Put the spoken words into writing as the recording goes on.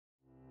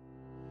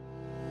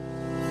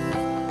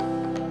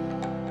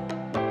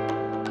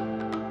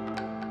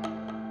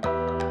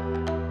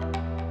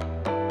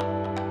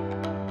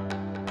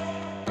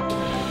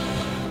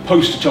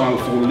poster child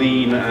for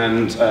lean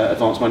and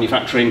advanced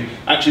manufacturing.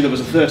 Actually, there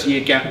was a 30-year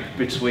gap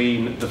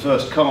between the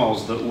first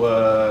cars that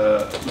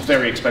were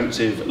very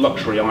expensive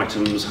luxury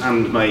items,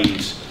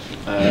 handmade,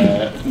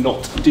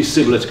 not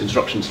dissimilar to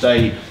construction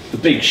today. The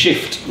big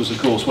shift was, of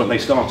course, when they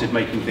started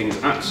making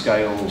things at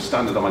scale,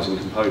 standardising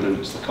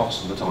components, the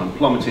cost of the time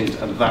plummeted,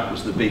 and that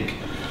was the big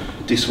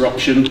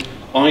disruption.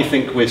 I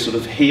think we're sort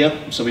of here,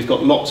 so we've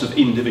got lots of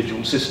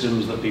individual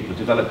systems that people are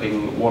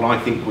developing. What I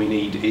think we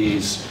need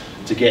is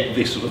to get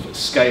this sort of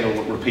scale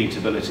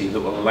repeatability that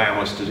will allow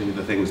us to do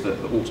the things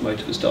that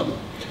automotive has done.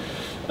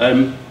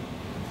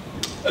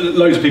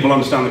 Loads of people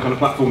understand the kind of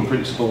platform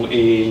principle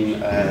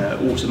in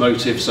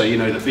automotive, so you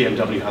know that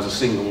BMW has a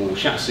single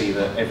chassis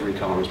that every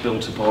car is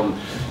built upon.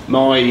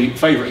 My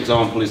favourite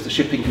example is the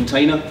shipping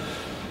container.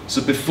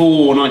 So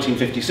before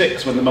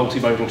 1956, when the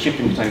multimodal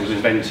shipping container was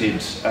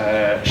invented,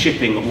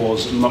 shipping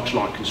was much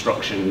like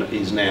construction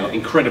is now,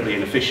 incredibly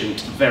inefficient,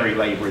 very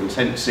labour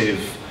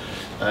intensive.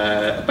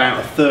 About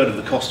a third of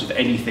the cost of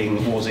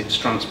anything was its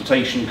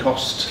transportation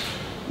cost,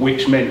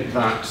 which meant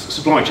that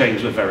supply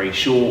chains were very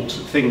short,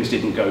 things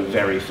didn't go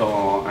very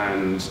far,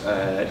 and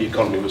the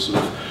economy was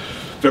sort of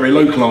very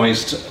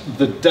localised.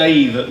 The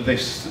day that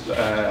this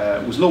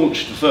was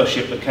launched, the first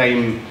ship that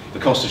came, the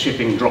cost of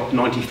shipping dropped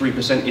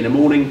 93% in a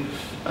morning.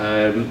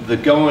 The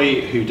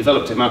guy who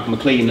developed it, Malcolm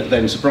McLean,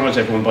 then surprised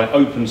everyone by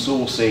open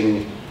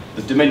sourcing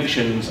the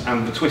dimensions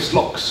and the twist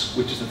locks,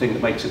 which is the thing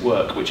that makes it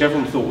work, which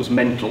everyone thought was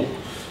mental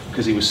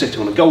because he was sitting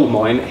on a gold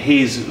mine.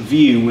 His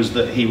view was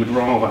that he would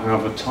rather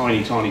have a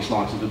tiny, tiny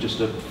slice of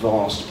just a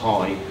vast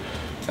pie.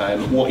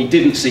 What he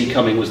didn't see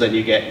coming was then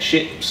you get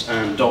ships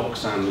and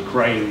docks and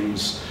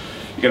cranes.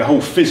 You get a whole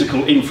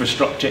physical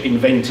infrastructure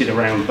invented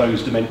around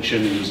those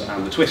dimensions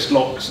and the twist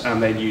locks,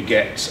 and then you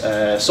get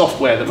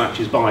software that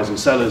matches buyers and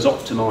sellers,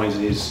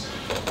 optimises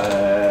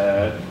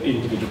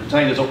individual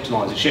containers,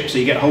 optimises ships, so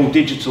you get a whole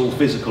digital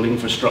physical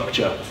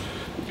infrastructure.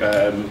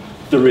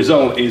 The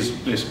result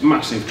is this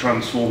massive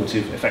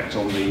transformative effect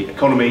on the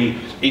economy.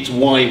 It's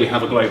why we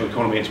have a global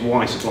economy, it's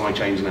why supply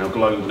chains are now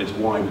global, it's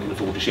why we can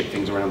afford to ship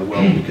things around the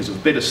world, because of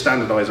a bit of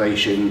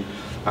standardisation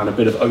and a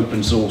bit of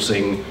open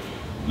sourcing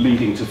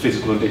leading to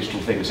physical and digital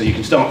things. So you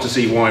can start to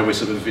see why we're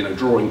sort of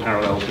drawing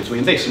parallels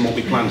between this and what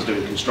we plan to do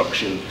in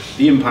construction.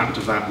 The impact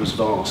of that was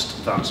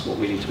vast. That's what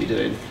we need to be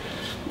doing.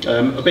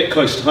 A bit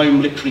close to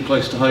home, literally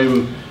close to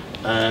home.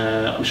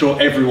 I'm sure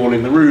everyone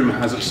in the room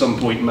has at some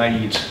point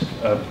made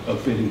a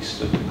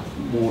Billy's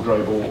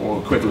wardrobe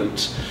or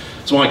equivalent.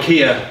 So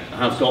IKEA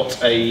have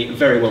got a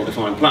very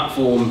well-defined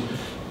platform.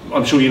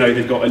 I'm sure you know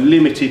they've got a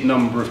limited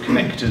number of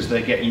connectors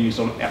that get used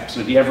on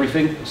absolutely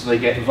everything. So they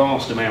get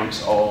vast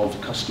amounts of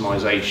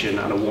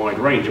customization and a wide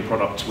range of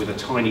products with a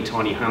tiny,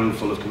 tiny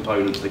handful of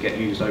components that get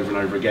used over and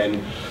over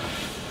again.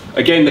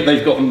 Again,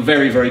 they've gotten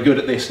very, very good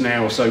at this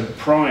now. So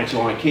prior to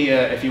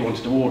IKEA, if you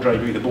wanted a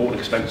wardrobe, you either bought an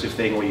expensive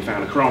thing or you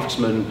found a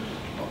craftsman.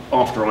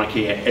 After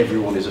IKEA,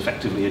 everyone is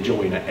effectively a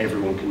joiner.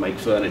 Everyone can make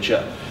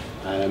furniture.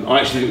 I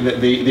actually think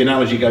that the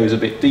analogy goes a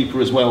bit deeper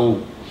as well.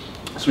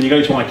 So when you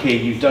go to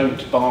IKEA, you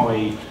don't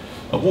buy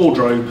a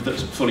wardrobe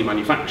that's fully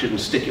manufactured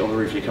and stick it on the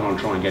roof of your car and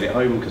try and get it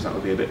home, because that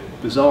would be a bit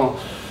bizarre.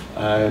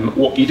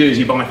 What you do is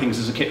you buy things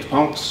as a kit of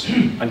parts,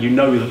 and you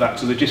know that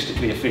that's a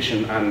logistically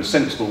efficient and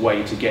sensible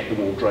way to get the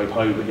wardrobe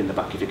home in the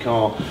back of your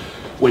car.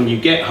 When you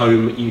get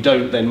home, you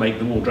don't then make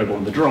the wardrobe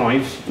on the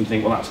drive and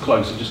think, well, that's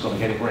close, I've just got to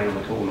get it round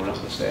the corner and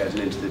up the stairs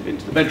and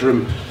into the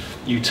bedroom.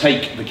 You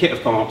take the kit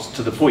of parts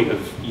to the point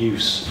of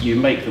use, you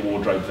make the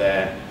wardrobe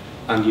there,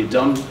 and you're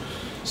done.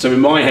 So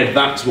in my head,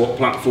 that's what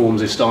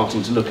platforms is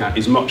starting to look at,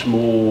 is much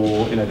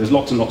more, there's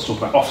lots and lots to talk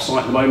about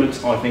off-site at the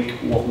moment. I think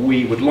what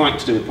we would like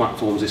to do with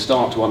platforms is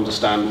start to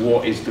understand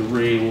what is the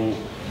real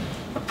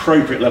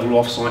appropriate level of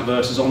off-site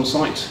versus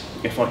on-site.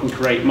 If I can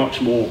create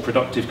much more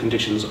productive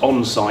conditions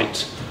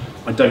on-site,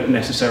 I don't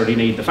necessarily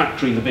need the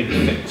factory, the big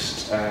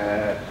fixed,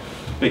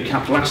 big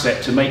capital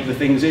asset to make the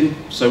things in.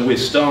 So we're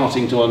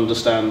starting to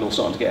understand, or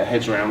starting to get our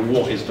heads around,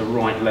 what is the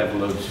right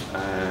level of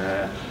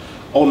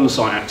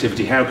on-site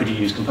activity. How could you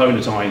use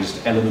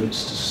componentized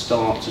elements to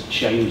start to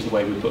change the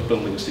way we put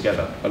buildings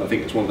together? And I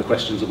think it's one of the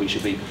questions that we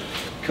should be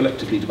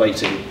collectively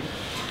debating.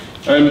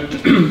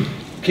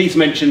 Keith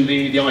mentioned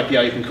the IP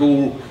Open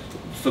Call.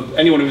 For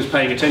anyone who was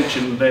paying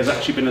attention, there's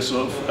actually been a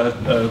sort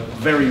of a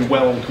very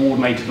well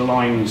coordinated,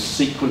 aligned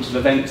sequence of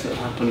events that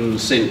have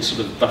happened since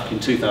sort of back in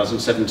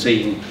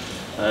 2017.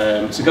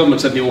 So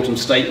government said in the autumn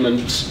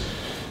statement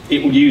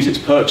it will use its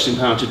purchasing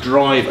power to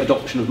drive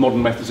adoption of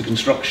modern methods of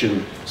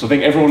construction. So I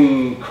think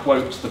everyone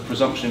quotes the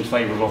presumption in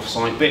favour of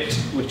off-site bit,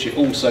 which it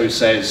also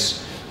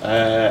says,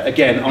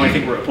 again, I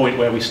think we're at a point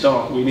where we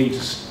need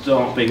to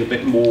start being a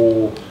bit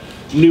more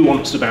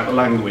nuanced about the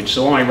language.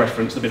 So I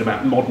referenced a bit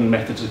about modern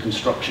methods of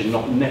construction,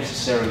 not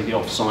necessarily the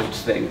off-site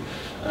thing.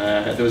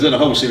 There was then a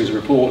whole series of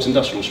reports,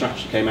 industrial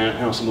strategy came out,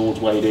 House of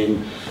Lords weighed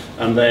in,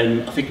 and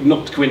then I think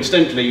not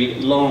coincidentally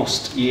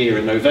last year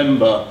in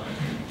November,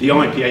 The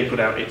IPA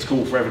put out its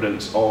call for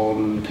evidence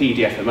on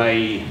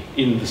PDFMA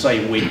in the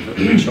same week that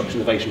the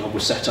Construction Innovation Hub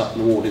was set up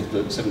and awarded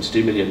the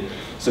 72 million.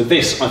 So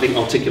this, I think,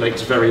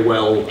 articulates very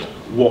well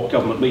what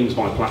government means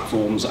by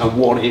platforms and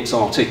what its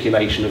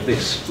articulation of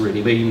this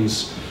really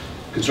means.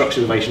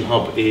 Construction Innovation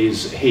Hub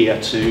is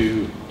here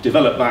to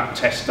develop that,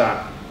 test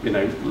that,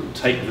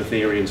 take the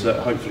theory and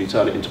hopefully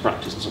turn it into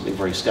practice and something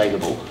very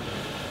scalable.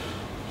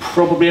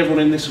 Probably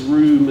everyone in this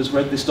room has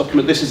read this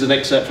document. This is an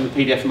excerpt from the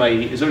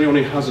PDFMA. Is there anyone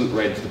who hasn't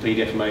read the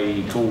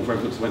PDFMA call for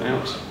evidence that went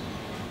out?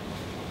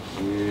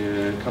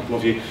 Yeah, a couple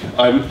of you.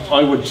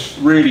 I would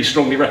really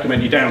strongly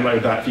recommend you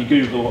download that. If you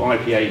Google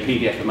IPA,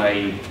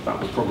 PDFMA,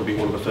 that would probably be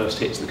one of the first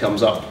hits that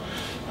comes up.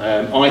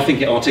 I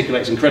think it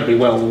articulates incredibly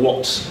well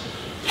what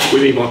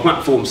we mean by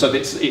platform. So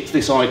it's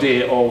this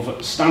idea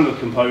of standard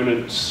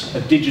components,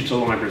 a digital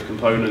library of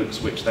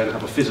components, which then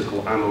have a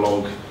physical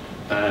analogue,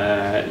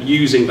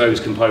 using those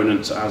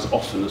components as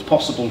often as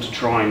possible to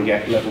try and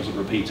get levels of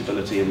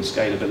repeatability and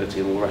scalability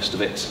and all the rest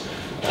of it,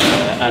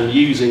 and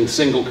using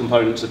single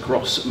components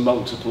across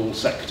multiple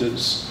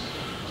sectors.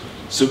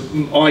 So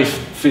I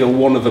feel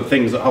one of the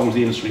things that holds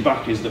the industry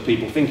back is that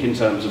people think in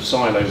terms of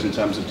silos, in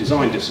terms of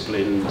design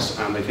disciplines,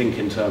 and they think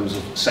in terms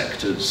of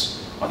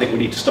sectors. I think we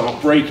need to start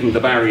breaking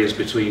the barriers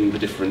between the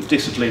different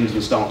disciplines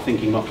and start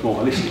thinking much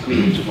more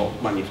holistically, which is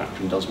what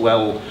manufacturing does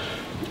well.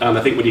 And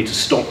I think we need to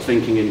stop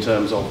thinking in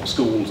terms of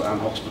schools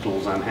and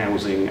hospitals and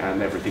housing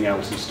and everything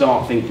else and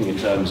start thinking in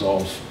terms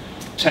of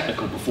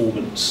technical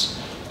performance.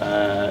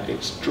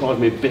 It's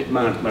driving me a bit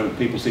mad at the moment.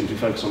 People seem to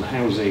focus on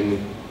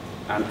housing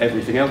and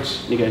everything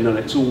else. And again, no,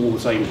 it's all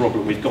the same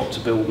problem. We've got to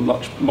build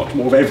much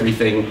more of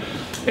everything.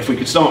 If we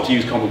could start to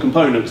use common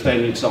components,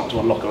 then you'd start to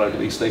unlock a load of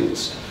these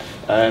things.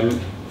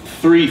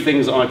 3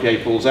 things that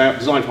IPA pulls out: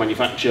 design for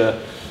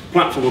manufacture,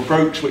 platform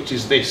approach, which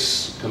is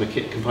this kind of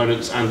kit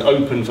components, and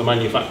open for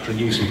manufacturing,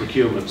 use and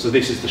procurement. So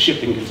this is the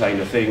shipping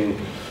container thing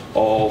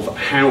of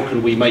how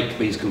can we make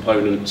these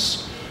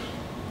components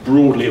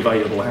broadly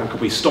available, how can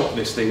we stop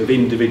this thing of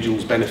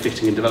individuals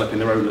benefiting and developing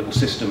their own little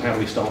system, how do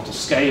we start to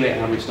scale it,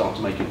 how do we start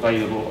to make it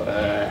available,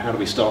 how do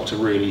we start to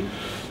really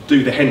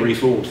do the Henry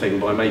Ford thing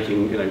by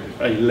making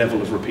a level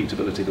of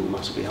repeatability that will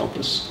massively help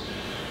us.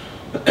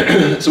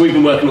 So we've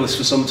been working on this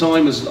for some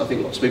time, as I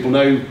think lots of people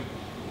know.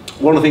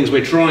 One of the things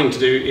we're trying to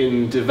do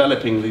in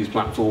developing these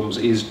platforms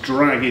is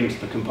drag into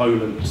the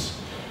components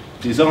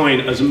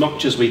design as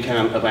much as we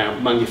can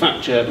about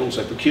manufacture, but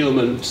also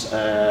procurement,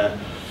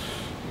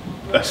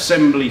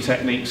 assembly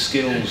techniques,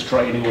 skills,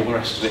 training, all the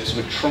rest of it.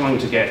 So we're trying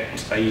to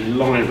get a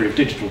library of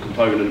digital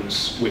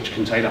components which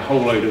contain a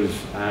whole load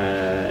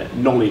of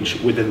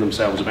knowledge within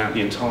themselves about the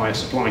entire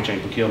supply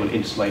chain, procurement,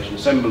 installation,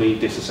 assembly,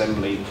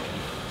 disassembly,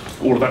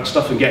 all of that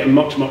stuff, and get a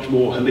much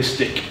more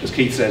holistic, as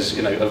Keith says,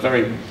 a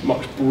very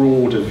much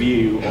broader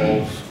view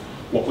of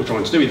what we're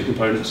trying to do with the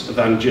components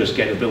than just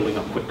get a building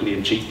up quickly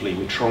and cheaply.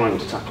 We're trying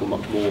to tackle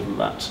much more than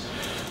that.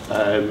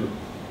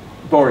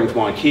 Borrowing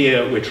from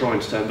IKEA, we're trying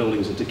to turn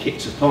buildings into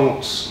kits of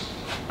parts,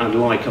 and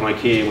like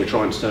IKEA, we're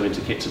trying to turn into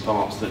kits of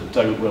parts that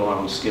don't rely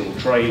on skilled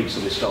trade, so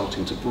we're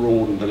starting to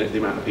broaden the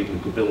amount of people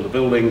who can build a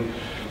building.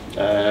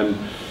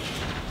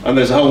 And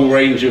there's a whole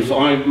range of,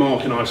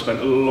 Mark and I have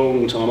spent a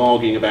long time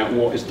arguing about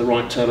what is the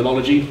right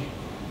terminology.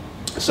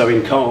 So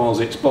in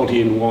cars, it's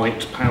body in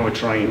white,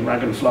 powertrain,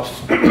 rag and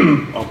fluff.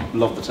 I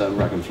love the term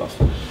rag and fluff.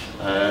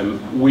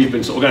 We've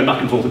been sort of going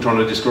back and forth and trying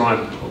to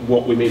describe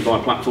what we mean by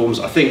platforms.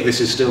 I think this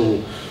is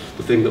still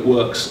the thing that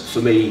works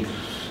for me.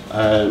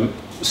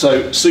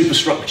 So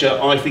superstructure,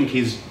 I think,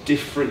 is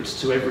different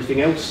to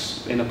everything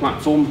else in a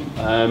platform.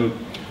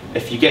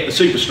 If you get the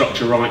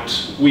superstructure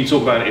right, we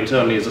talk about it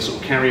internally as a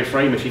sort of carrier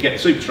frame. If you get the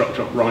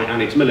superstructure right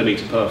and it's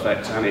millimetre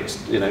perfect and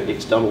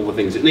it's done all the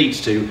things it needs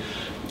to,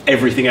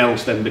 everything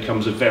else then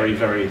becomes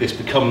this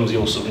becomes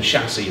your sort of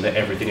chassis that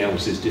everything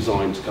else is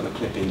designed to kind of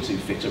clip into,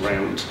 fit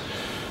around.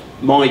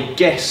 My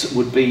guess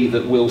would be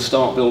that we'll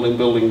start building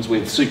buildings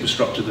with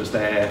superstructure that's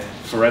there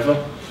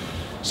forever.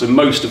 So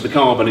most of the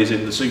carbon is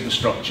in the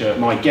superstructure.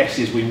 My guess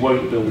is we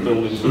won't build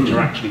buildings which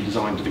are actually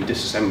designed to be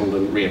disassembled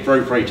and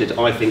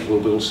reappropriated. I think we'll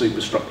build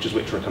superstructures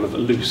which are kind of a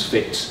loose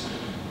fit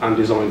and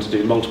designed to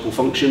do multiple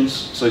functions.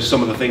 So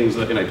some of the things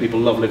that people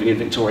love living in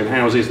Victorian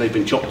houses, they've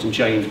been chopped and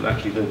changed, but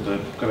actually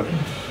the kind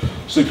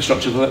of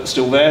superstructure that's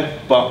still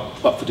there, but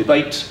for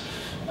debate.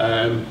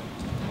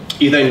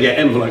 You then get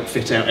envelope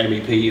fit out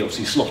MEP,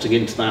 obviously slotting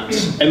into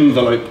that.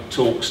 Envelope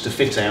talks to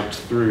fit out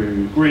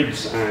through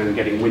grids and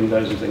getting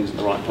windows and things in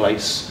the right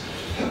place.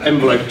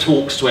 Envelope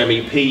talks to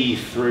MEP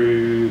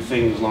through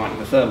things like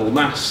the thermal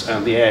mass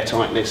and the air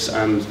tightness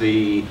and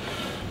the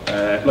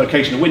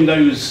location of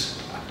windows.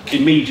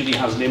 Immediately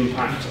has an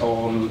impact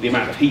on the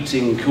amount of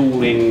heating,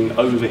 cooling,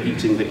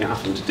 overheating that you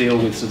happen to deal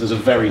with, so there's a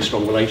very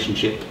strong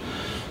relationship.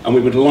 And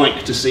we would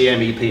like to see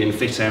MEP and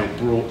fit out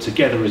brought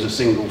together as a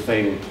single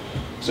thing.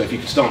 So if you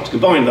can start to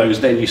combine those,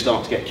 then you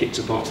start to get kits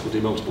of parts that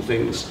do multiple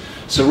things.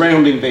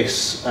 Surrounding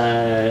this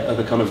are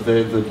the kind of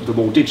the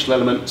more digital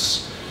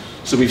elements.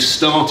 So we've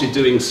started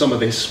doing some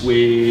of this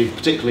with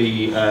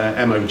particularly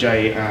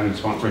MOJ and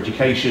Department for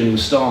Education,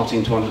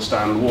 starting to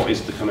understand what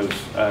is the kind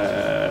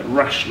of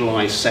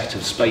rationalised set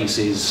of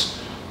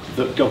spaces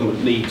that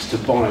government needs to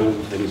buy all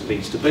the things it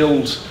needs to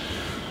build.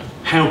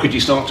 How could you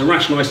start to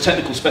rationalise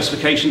technical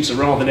specifications? So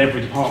rather than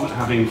every department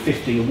having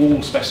 50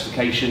 wall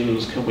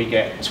specifications, can we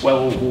get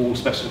 12 wall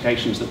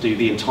specifications that do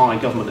the entire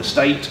government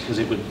estate? Because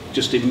it would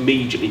just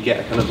immediately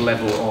get a kind of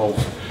level of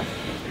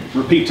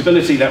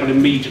repeatability that would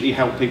immediately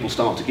help people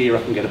start to gear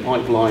up and get a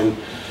pipeline.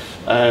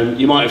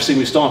 You might have seen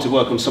we've started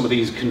work on some of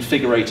these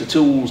configurator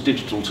tools,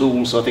 digital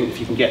tools. So I think if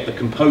you can get the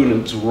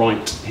components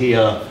right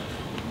here,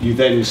 you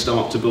then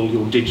start to build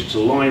your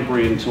digital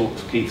library, and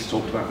Keith's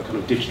talked about the kind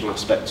of digital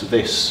aspects of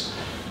this.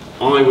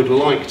 I would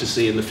like to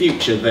see in the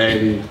future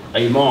then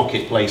a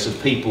marketplace of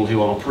people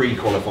who are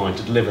pre-qualified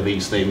to deliver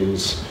these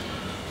things,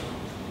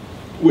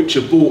 which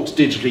are bought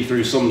digitally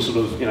through some sort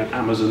of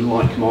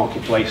Amazon-like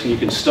marketplace, and you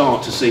can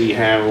start to see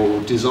how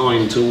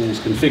design tools,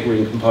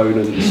 configuring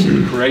components,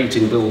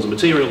 creating bills and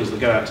materials that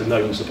go out to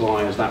known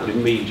suppliers, that would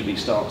immediately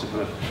start to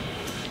kind of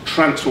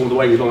transform the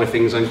way we buy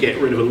things and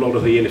get rid of a lot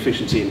of the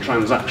inefficiency and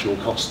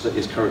transactional cost that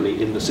is currently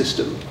in the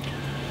system.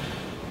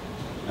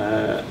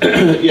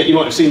 Yeah, you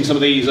might have seen some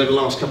of these over the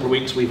last couple of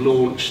weeks. We've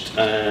launched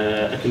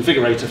a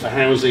configurator for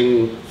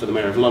housing for the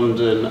Mayor of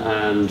London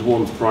and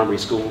one for primary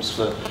schools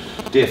for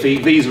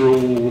DFE. These are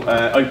all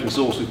open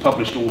source. We've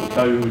published all the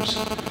codes.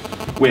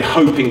 We're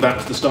hoping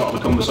that's the start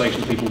of a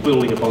conversation of people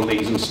building upon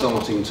these and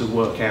starting to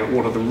work out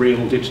what are the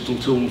real digital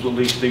tools we'll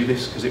need to do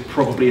this, because it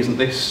probably isn't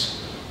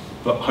this.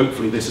 But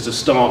hopefully this is a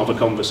start of a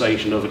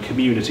conversation of a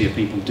community of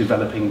people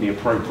developing the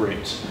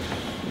appropriate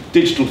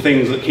digital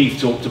things that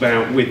Keith talked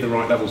about with the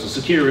right levels of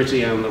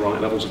security and the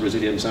right levels of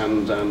resilience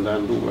and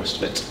all the rest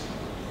of it.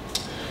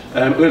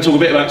 We're going to talk a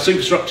bit about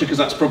superstructure, because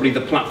that's probably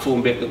the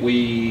platform bit that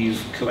we've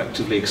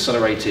collectively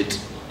accelerated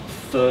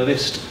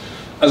furthest.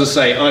 As I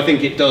say, I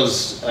think it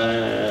does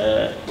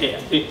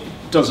it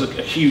does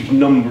a huge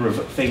number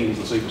of things,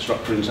 the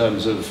superstructure, in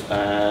terms of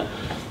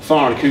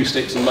fire and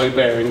acoustics and load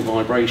bearing,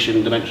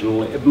 vibration,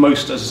 dimensional,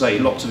 most, as I say,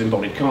 lots of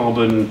embodied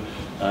carbon,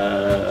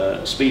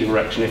 speed of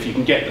erection. If you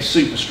can get the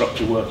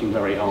superstructure working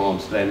very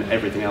hard, then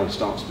everything else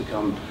starts to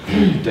become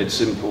dead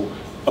simple.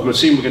 I'm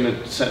assuming we're going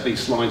to set these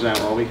slides out,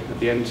 are we, at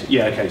the end?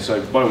 Yeah, okay,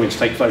 so by all means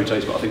take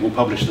photos, but I think we'll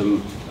publish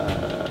them so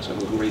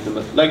everyone can read them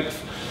at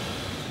length.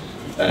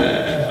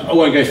 I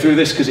won't go through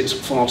this because it's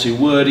far too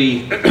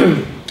wordy,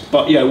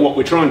 but yeah, what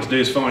we're trying to do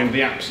is find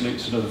the absolute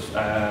sort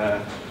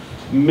of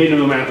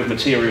minimum amount of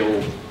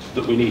material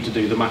that we need to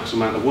do the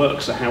maximum amount of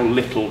work. So how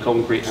little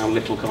concrete, how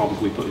little carbon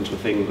can we put into a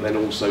thing that then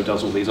also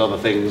does all these other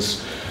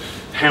things?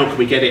 How can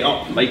we get it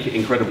up, make it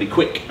incredibly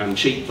quick and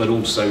cheap, but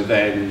also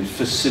then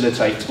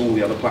facilitate all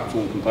the other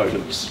platform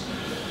components?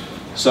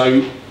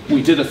 So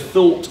we did a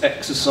thought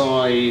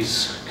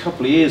exercise a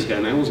couple of years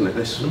ago now, wasn't it,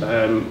 this,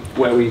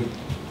 where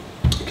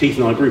Keith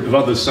and I, a group of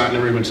others, sat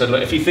in a room and said,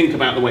 look, if you think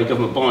about the way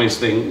government buys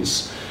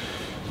things,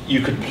 you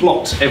could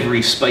plot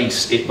every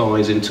space it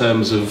buys in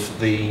terms of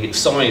the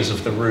size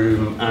of the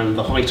room and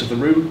the height of the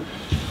room.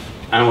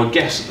 Our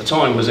guess at the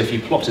time was if you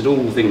plotted all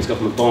the things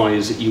government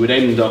buys, you would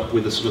end up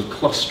with a sort of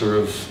cluster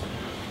of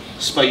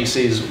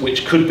spaces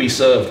which could be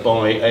served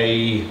by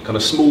a kind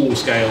of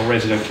small-scale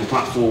residential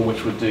platform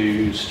which would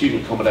do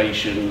student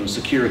accommodation,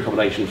 secure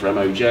accommodation for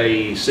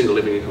MOJ, single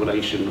living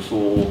accommodation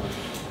for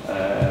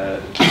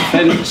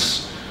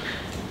defence,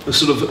 a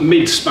sort of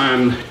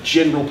mid-span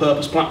general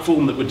purpose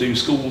platform that would do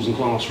schools and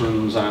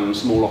classrooms and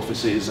small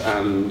offices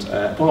and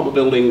apartment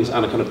buildings,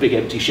 and a kind of big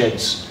empty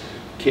sheds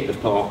kit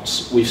of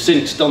parts. We've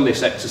since done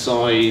this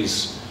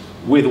exercise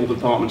with all the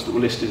departments that were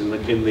listed in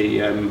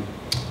the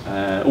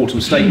autumn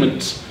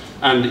statement,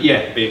 and yeah,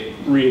 it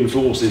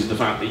reinforces the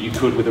fact that you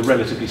could, with a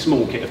relatively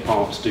small kit of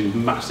parts, do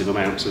massive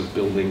amounts of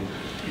building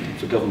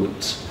for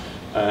government.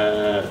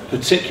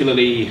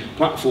 Particularly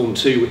platform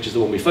 2, which is the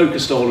one we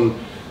focused on,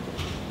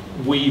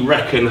 we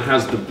reckon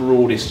has the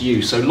broadest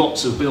use. So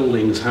lots of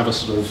buildings have a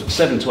sort of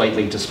 7 to 8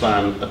 metre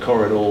span, a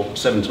corridor,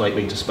 7 to 8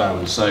 metre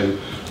span. So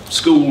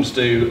schools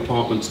do,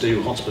 apartments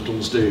do,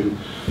 hospitals do.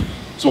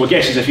 So my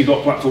guess is if you've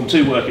got platform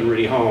 2 working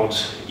really hard,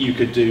 you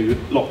could do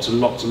lots and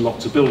lots and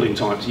lots of building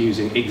types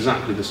using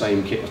exactly the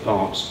same kit of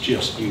parts,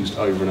 just used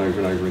over and over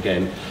and over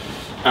again.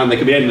 And they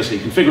can be endlessly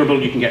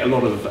configurable. You can get a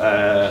lot of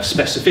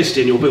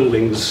specificity in your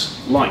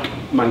buildings, like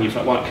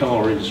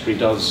car industry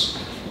does.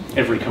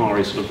 Every car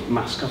is sort of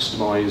mass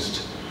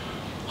customised,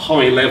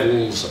 high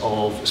levels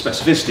of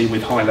specificity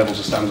with high levels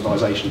of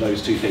standardisation.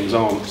 Those two things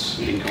aren't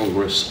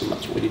incongruous, and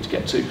that's what we need to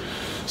get to.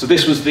 So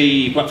this was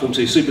the Platform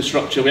 2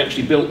 superstructure. We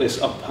actually built this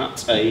up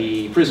at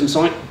a prison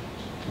site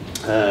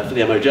for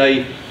the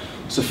MOJ.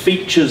 So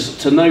features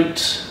to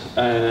note,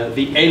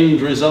 the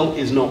end result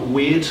is not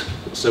weird.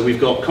 So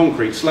we've got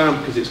concrete slab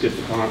because it's good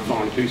for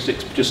fire and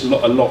acoustics, just a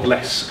lot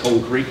less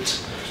concrete.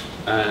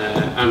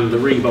 And the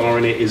rebar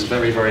in it is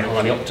very, very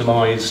highly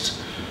optimised.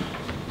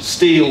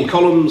 Steel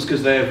columns,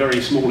 because they're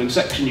very small in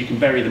section, you can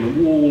bury them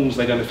in walls,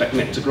 they don't affect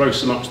net to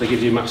gross so much, they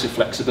give you massive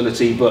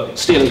flexibility, but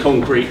steel and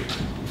concrete,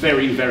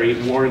 very, very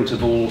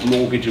warrantable,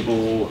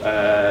 mortgageable,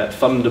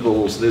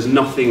 fundable, so there's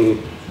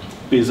nothing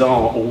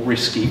bizarre or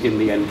risky in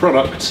the end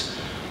product.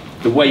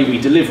 The way we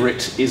deliver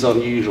it is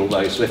unusual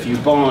though, so if you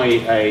buy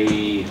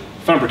a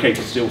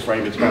fabricated steel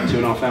frame, it's about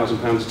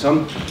 £2,500 a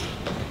tonne.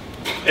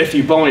 If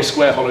you buy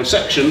square hollow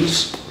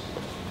sections,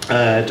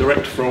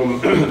 direct from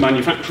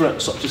manufacturer,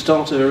 such as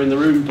Tata are in the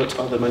room, but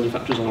other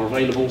manufacturers are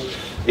available,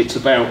 it's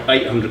about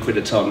 800 quid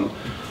a tonne.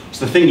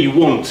 So the thing you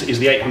want is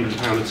the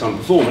 £800 a tonne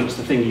performance.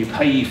 The thing you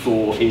pay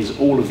for is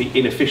all of the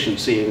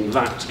inefficiency in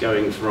that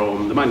going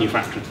from the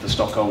manufacturer to the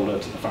stockholder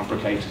to the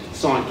fabricator to the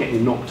site,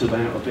 getting knocked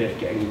about a bit,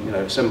 getting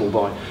assembled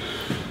by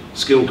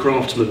skilled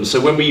craftsmen.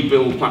 So when we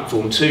build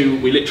platform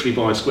 2, we literally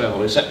buy square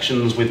hollow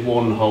sections with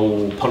one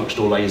hole punched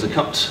or laser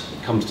cut.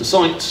 It comes to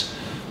site.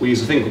 We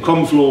use a thing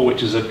called Confloor,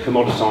 which is a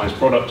commoditised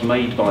product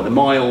made by the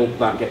mile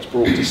that gets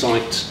brought to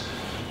site.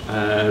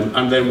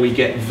 And then we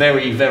get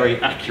very,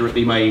 very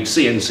accurately made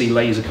CNC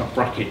laser cut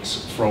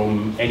brackets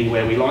from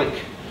anywhere we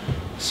like.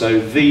 So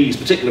these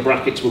particular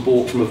brackets were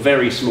bought from a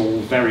very small,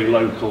 very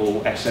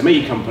local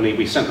SME company.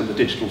 We sent them the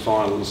digital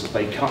files,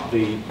 they cut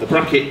the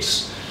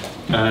brackets.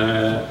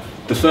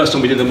 The first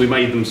time we did them, we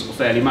made them sort of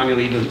fairly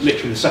manually.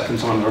 Literally the second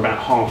time, they were about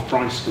half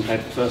price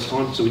compared to the first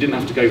time. So we didn't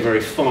have to go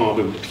very far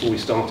before we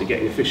started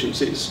getting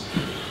efficiencies.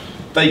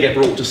 They get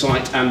brought to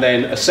site and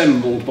then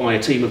assembled by a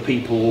team of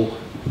people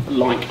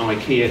like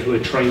IKEA who are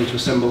trained to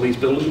assemble these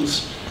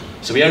buildings.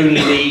 So we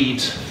only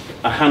need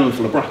a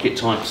handful of bracket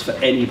types for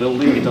any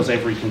building. It does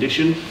every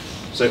condition.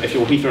 So if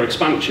you're Heathrow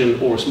expansion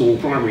or a small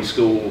primary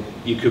school,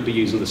 you could be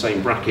using the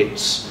same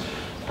brackets.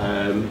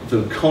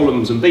 The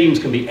columns and beams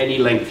can be any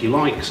length you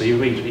like, so you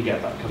immediately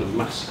get that kind of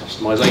mass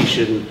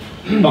customization.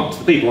 But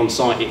the people on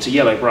site, it's a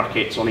yellow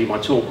bracket, so I need my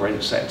torque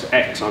wrench set to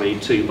X, I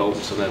need 2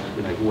 bolts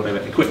and whatever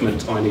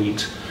equipment I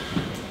need.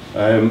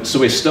 So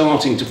we're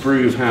starting to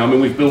prove how,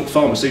 we've built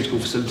pharmaceutical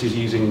facilities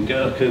using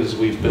Gurkhas,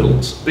 we've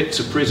built bits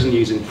of prison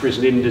using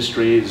prison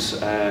industries,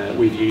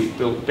 we've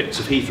built bits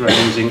of Heathrow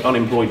using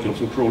unemployed people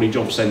from Crawley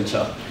Job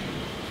Centre.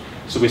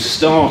 So we're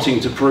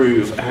starting to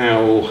prove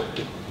how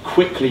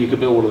quickly you could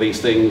build all of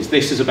these things.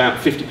 This is about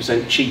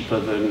 50% cheaper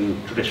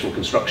than traditional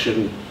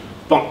construction,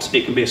 but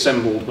it can be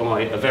assembled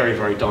by a very,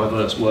 very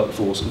diverse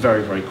workforce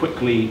very, very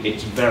quickly.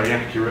 It's very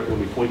accurate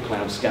when we point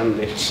cloud scanned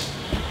it.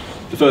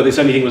 The furthest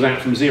anything was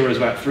out from zero is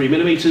about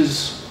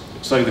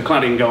 3mm. So the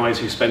cladding guys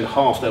who spend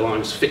half their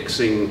lives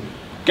fixing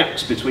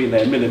gaps between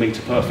their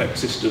millimetre perfect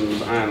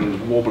systems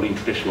and wobbly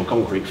traditional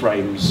concrete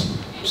frames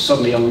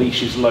suddenly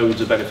unleashes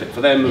loads of benefit for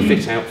them. The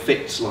fit out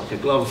fits like a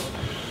glove.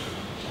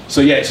 So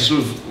yeah, it's a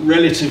sort of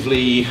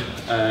relatively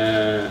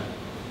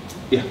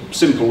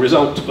simple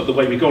result, but the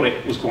way we got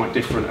it was quite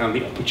different and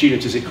the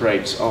opportunities it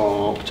creates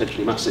are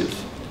potentially massive.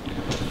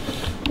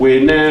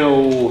 We're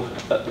now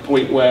at the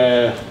point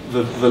where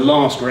the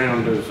last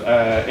round of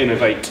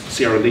Innovate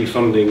CR&D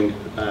funding,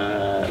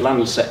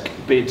 Landsec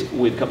bid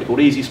with a company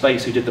called Easy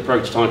Space who did the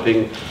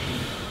prototyping.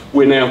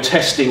 We're now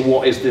testing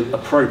what is the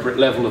appropriate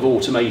level of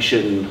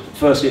automation,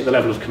 firstly at the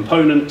level of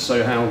components,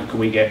 so how can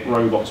we get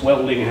robots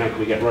welding, how can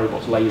we get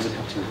robots laser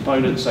cutting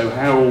components, so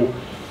how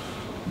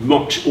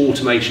much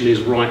automation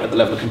is right at the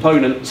level of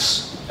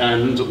components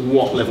and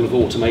what level of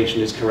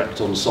automation is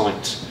correct on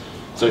site.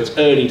 So it's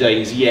early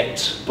days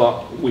yet,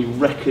 but we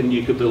reckon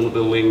you could build a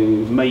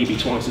building maybe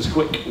twice as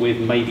quick with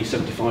maybe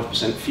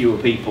 75%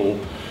 fewer people.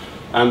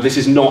 And this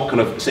is not kind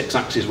of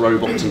 6-axis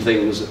robots and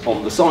things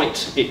on the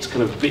site, it's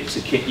kind of bits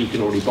of kit you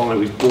can already buy.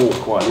 We've bought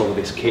quite a lot of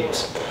this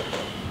kit.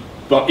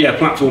 But yeah,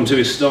 Platform 2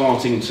 is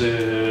starting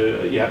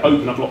to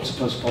open up lots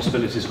of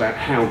possibilities about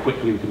how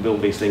quickly we can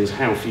build these things,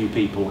 how few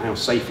people, how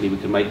safely we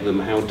can make them,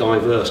 how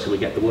diverse can we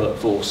get the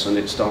workforce, and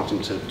it's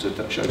starting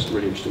to show some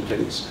really interesting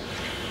things.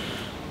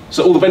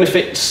 So all the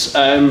benefits,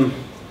 I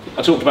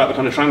talked about the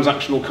kind of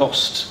transactional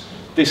cost.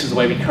 This is the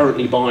way we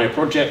currently buy a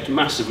project,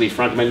 massively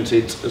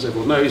fragmented, as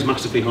everyone knows,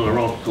 massively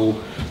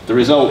hierarchical. The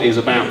result is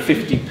about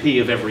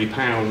 50p of every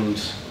pound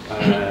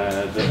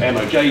that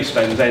MOJ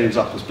spends ends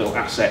up as built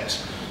asset.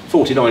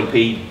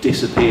 49p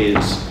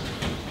disappears,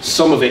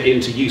 some of it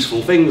into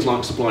useful things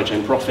like supply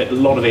chain profit. A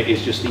lot of it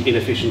is just the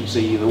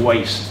inefficiency, the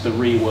waste, the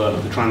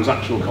rework, the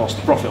transactional cost,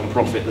 the profit on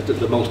profit,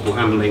 the multiple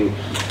handling.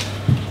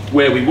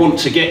 Where we want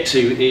to get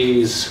to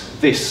is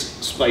this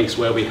space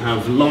where we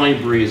have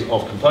libraries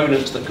of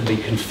components that can be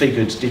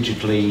configured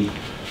digitally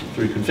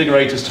through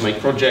configurators to make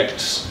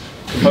projects.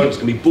 Components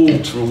can be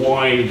bought through a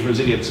wide,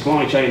 resilient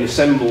supply chain,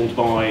 assembled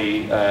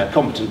by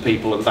competent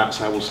people, and that's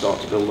how we'll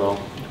start to build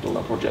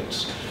our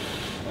projects.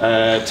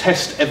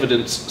 Test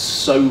evidence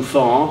so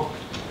far,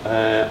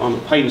 I'm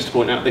at pains to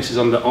point out this is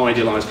under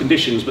idealised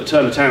conditions, but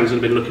Turner Townsend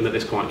have been looking at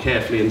this quite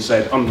carefully and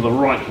said under the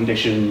right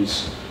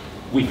conditions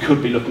we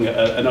could be looking at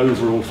an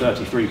overall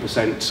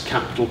 33%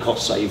 capital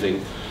cost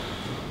saving.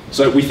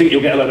 So we think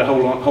you'll get a load of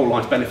whole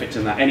life benefits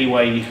in that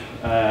anyway.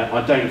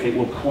 I don't think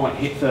we'll quite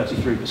hit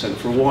 33%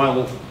 for a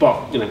while,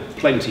 but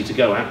plenty to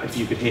go at. If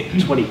you could hit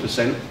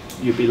 20%,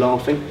 you'd be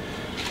laughing.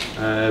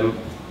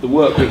 The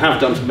work we have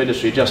done for the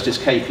Ministry of Justice,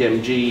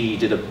 KPMG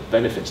did a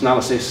benefits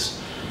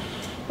analysis.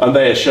 And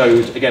there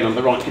showed, again,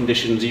 under the right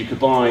conditions, you could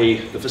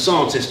buy the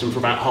facade system for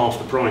about half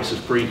the price of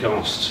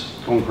precast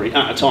concrete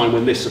at a time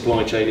when this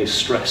supply chain is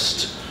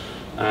stressed,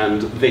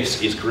 and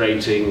this is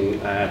creating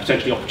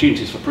potentially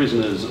opportunities for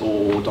prisoners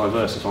or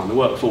diversifying the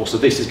workforce. So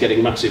this is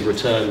getting massive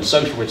return,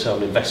 social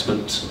return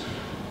investment,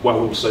 while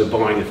also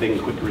buying a thing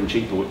quicker and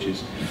cheaper, which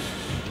is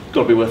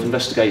got to be worth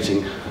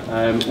investigating.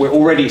 We're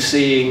already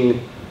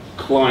seeing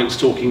clients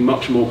talking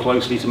much more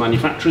closely to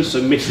manufacturers,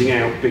 so missing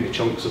out big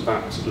chunks of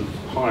that sort of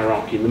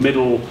hierarchy in the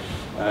middle.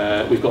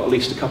 We've got at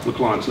least a couple of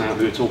clients now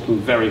who are talking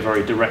very,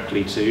 very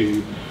directly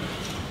to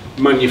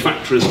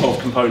manufacturers of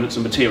components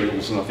and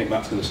materials, and I think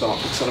that's going to start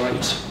to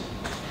accelerate.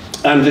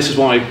 And this is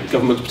why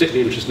government's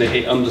particularly interested in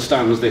it. It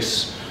understands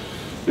this.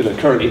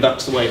 Currently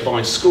that's the way it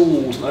buys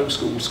schools, no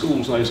schools,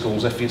 schools, no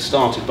schools. If it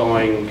started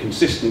buying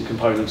consistent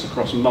components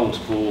across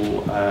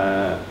multiple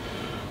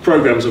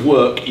programs of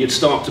work, you'd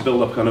start to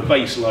build up kind of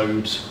base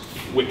load,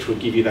 which would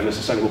give you then a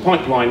sustainable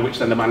pipeline, which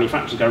then the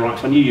manufacturers go, right,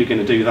 if I knew you were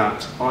going to do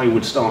that, I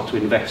would start to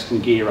invest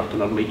and gear up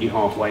and I'd meet you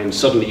halfway, and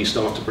suddenly you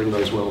start to bring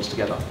those worlds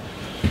together.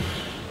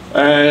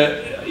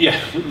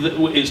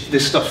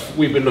 This stuff,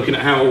 we've been looking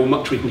at how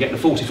much we can get in a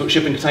 40-foot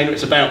shipping container.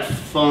 It's about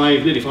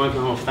nearly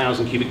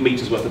 5,500 cubic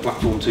metres worth of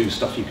Platform 2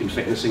 stuff you can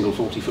fit in a single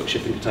 40-foot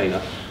shipping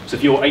container. So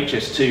if you're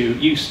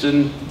HS2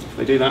 Euston, if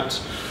they do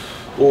that,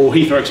 or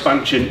Heathrow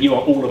expansion, you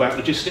are all about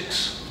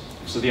logistics.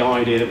 So the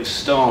idea that we're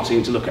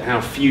starting to look at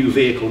how few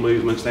vehicle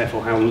movements,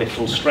 therefore how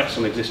little stress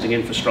on existing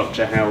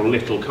infrastructure, how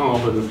little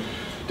carbon,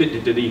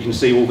 you can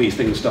see all these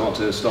things start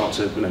to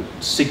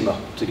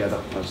sigma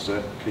together, as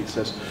Keith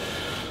says.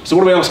 So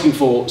what are we asking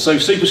for? So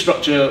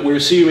superstructure, we're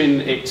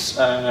assuming it's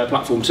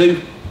Platform 2.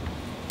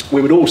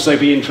 We would also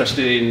be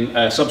interested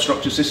in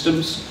substructure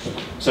systems.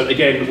 So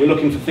again, we're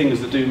looking for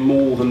things that do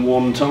more than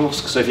one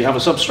task. So if you have a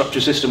substructure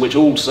system which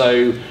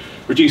also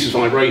reduces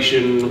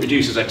vibration,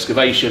 reduces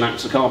excavation,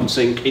 acts as a carbon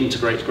sink,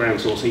 integrates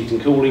ground source heat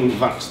and cooling,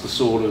 that's the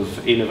sort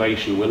of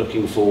innovation we're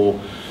looking for.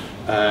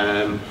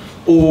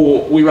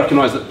 Or we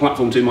recognise that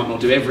Platform 2 might not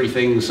do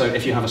everything, so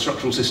if you have a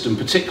structural system,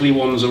 particularly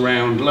ones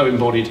around low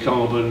embodied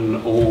carbon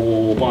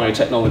or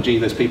biotechnology,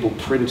 there's people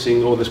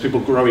printing or there's people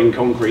growing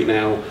concrete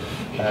now,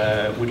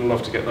 we'd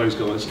love to get those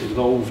guys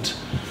involved.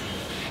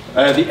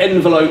 The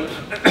envelope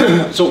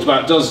talked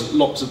about does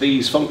lots of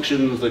these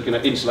functions,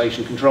 the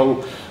insulation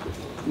control.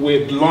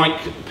 We'd like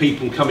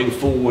people coming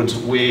forward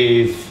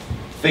with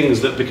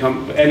things that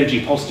become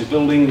energy positive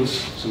buildings.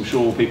 So I'm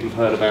sure people have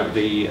heard about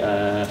the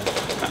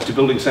Active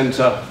Building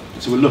Centre.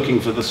 So we're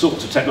looking for the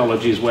sorts of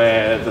technologies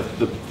where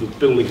the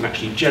building can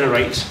actually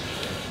generate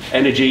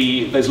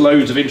energy. There's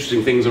loads of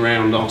interesting things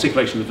around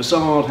articulation of the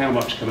facade, how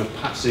much kind of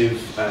passive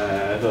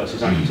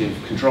versus active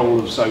control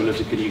of solar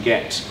can you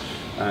get.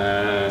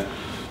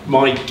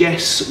 My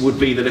guess would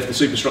be that if the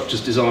superstructure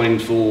is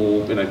designed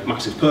for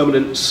massive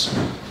permanence,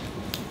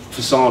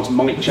 facades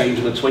might change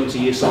on a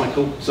 20-year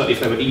cycle. So if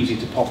they were easy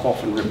to pop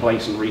off and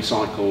replace and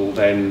recycle,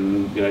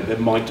 then there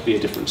might be a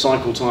different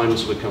cycle time.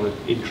 So we're kind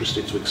of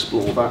interested to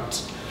explore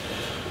that.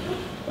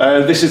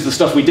 This is the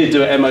stuff we did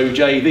do at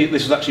MOJ.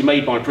 This was actually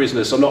made by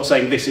prisoners. So I'm not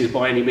saying this is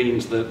by any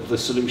means the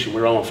solution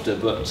we're after,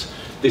 but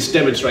this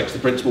demonstrates the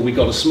principle. We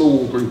got a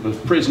small group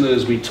of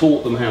prisoners. We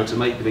taught them how to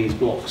make these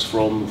blocks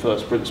from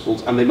first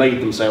principles, and they made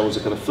themselves a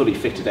kind of fully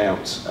fitted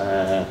out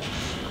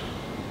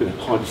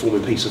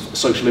high-performing piece of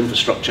social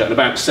infrastructure, and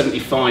about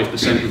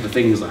 75% of the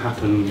things that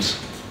happened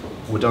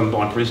were done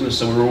by prisoners,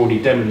 so we're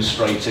already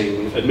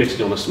demonstrating,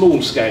 admittedly on a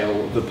small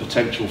scale, the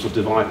potential for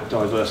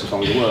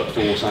diversifying the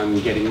workforce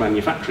and getting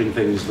manufacturing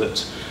things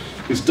that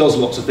this does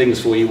lots of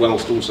things for you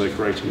whilst also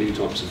creating new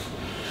types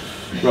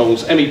of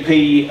roles.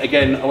 MEP,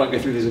 again, I won't go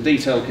through this in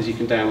detail because you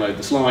can download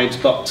the slides,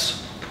 but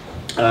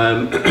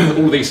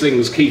all these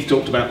things, Keith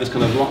talked about this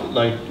kind of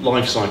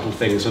life cycle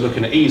thing, so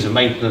looking at ease of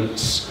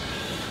maintenance.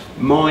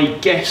 My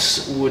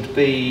guess would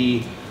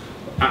be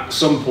at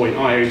some point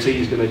IoT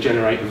is going to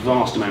generate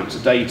vast amounts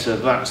of data.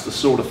 That's the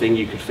sort of thing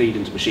you could feed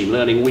into machine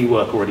learning.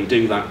 WeWork already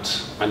do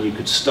that, and you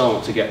could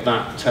start to get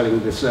that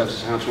telling the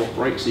services how to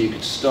operate, so you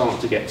could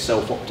start to get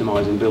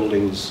self-optimizing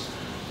buildings,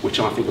 which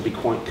I think would be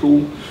quite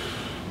cool.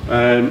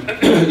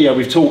 Yeah,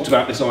 we've talked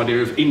about this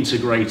idea of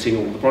integrating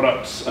all the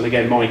products, and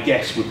again my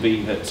guess would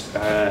be that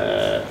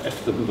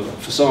if the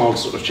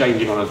facade's sort of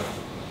changing on a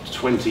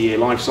 20-year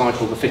life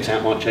cycle, the fit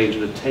out might change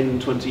in a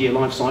 10-20-year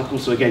life cycle.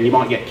 So again, you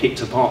might get kit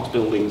to parts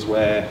buildings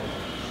where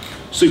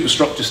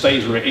superstructure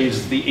stays where it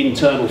is, the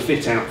internal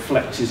fit out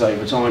flexes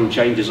over time,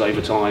 changes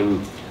over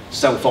time,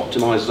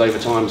 self-optimizes over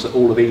time. So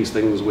all of these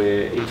things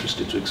we're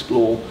interested to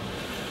explore.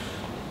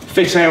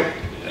 Fit out,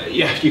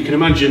 yeah, you can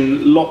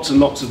imagine lots and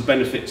lots of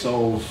benefits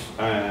of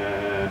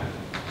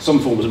some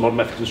forms of modern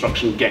method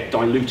construction get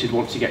diluted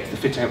once you get to the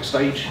fit out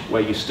stage,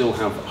 where you still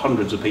have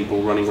hundreds of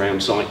people running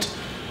around site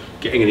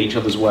getting in each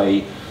other's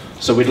way.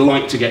 So we'd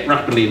like to get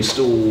rapidly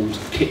installed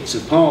kits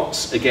of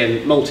parts,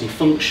 again,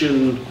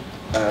 multi-function,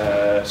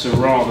 so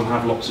rather than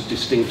have lots of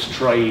distinct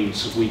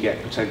trades, we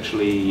get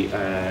potentially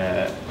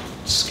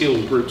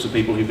skilled groups of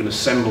people who can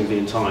assemble the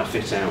entire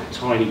fit-out,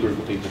 tiny group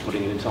of people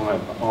putting an entire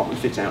apartment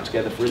fit-out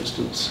together, for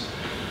instance.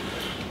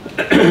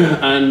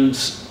 And,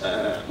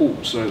 oh,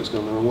 sorry, that's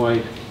gone the wrong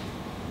way.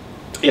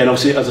 Yeah, and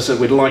obviously, as I said,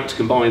 we'd like to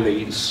combine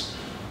these.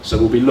 So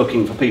we'll be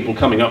looking for people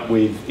coming up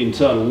with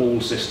internal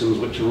wall systems,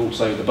 which are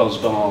also the buzz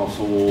bar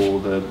for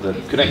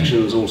the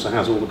connections, also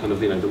has all the kind of,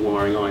 the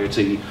wiring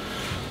IoT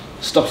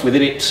stuff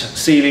within it,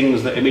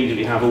 ceilings that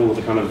immediately have all of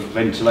the kind of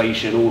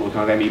ventilation, all the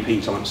kind of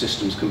MEP type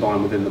systems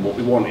combined within them. What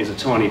we want is a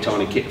tiny,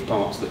 tiny kit of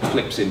parts that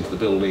clips into the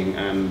building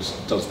and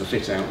does the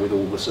fit out with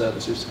all the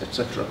services,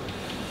 etc.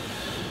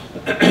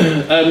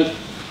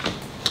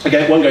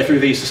 Again, won't go through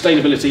these.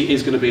 Sustainability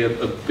is going to be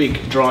a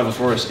big driver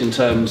for us in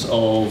terms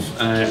of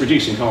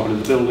reducing carbon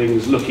in the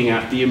buildings, looking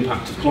at the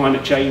impact of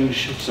climate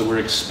change. So we're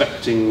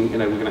expecting,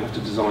 we're going to have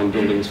to design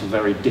buildings for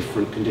very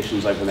different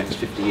conditions over the next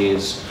 50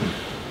 years.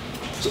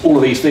 So all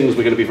of these things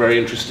we're going to be very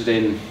interested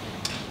in.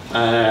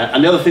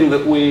 And the other thing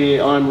that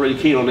I'm really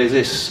keen on is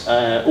this,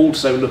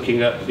 also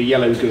looking at the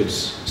yellow goods.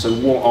 So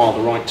what are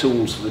the right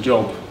tools for the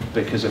job?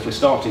 Because if we're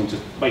starting to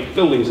make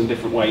buildings in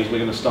different ways, we're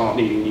going to start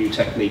needing new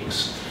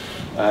techniques.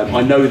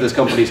 I know there's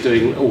companies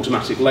doing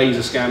automatic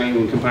laser scanning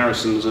and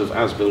comparisons of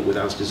as built with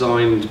as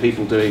designed,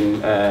 people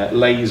doing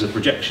laser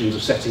projections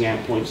of setting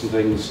out points and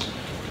things.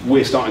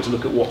 We're starting to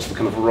look at what's the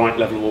kind of right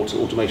level of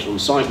automation on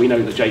site. We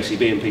know that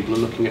JCB and people are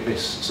looking at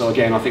this. So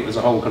again, I think there's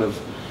a whole kind of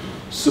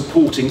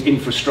supporting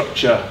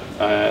infrastructure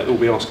that we'll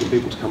be asking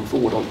people to come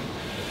forward on.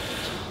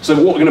 So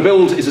what we're going to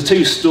build is a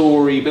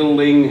 2-storey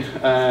building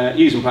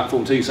using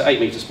platform 2, so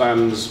 8-metre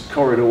spans,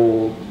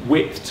 corridor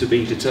width to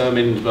be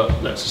determined,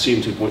 but let's assume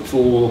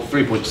 2.4,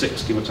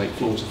 3.6 give or take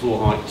floor to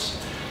floor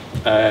heights.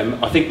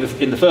 I think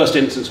in the first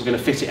instance we're going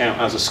to fit it out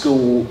as a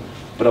school,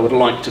 but I would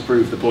like to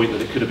prove the point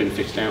that it could have been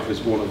fitted out as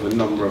one of a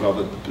number of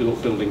other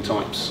building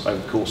types over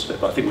the course of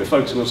it. But I think we're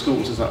focusing on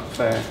schools, is that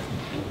fair?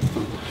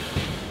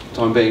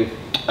 Time being.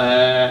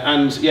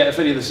 And yeah, if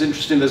any of this is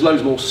interesting, there's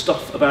loads more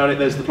stuff about it.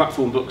 There's the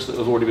platform books that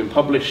have already been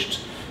published.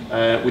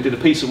 We did a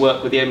piece of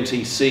work with the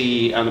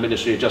MTC and the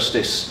Ministry of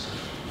Justice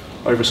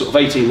over a sort of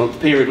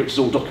 18-month period, which is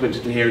all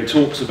documented in here and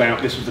talks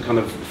about, this was the kind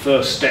of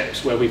first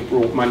steps where we've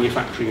brought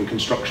manufacturing and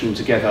construction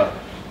together.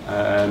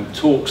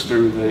 Talks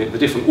through the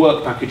different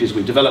work packages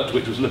we developed,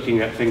 which was looking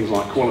at things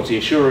like quality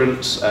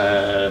assurance,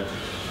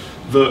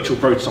 virtual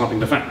prototyping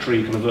the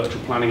factory, kind of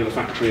virtual planning of the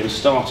factory, and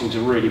starting to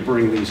really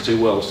bring these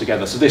two worlds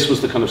together. So this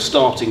was the kind of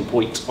starting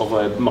point of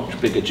a much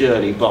bigger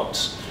journey,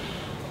 but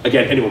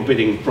again, anyone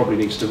bidding probably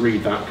needs to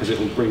read that because it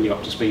will bring you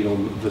up to speed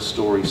on the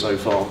story so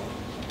far.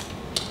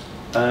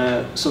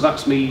 So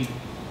that's me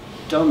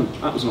done.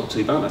 That was not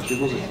too bad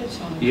actually, was it? Ahead of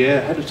time. Yeah,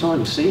 ahead of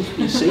time, see?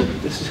 You see?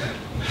 This is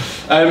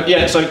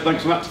yeah, so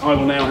thanks for that. I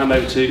will now hand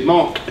over to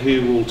Mark,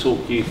 who will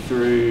talk you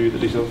through the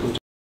details.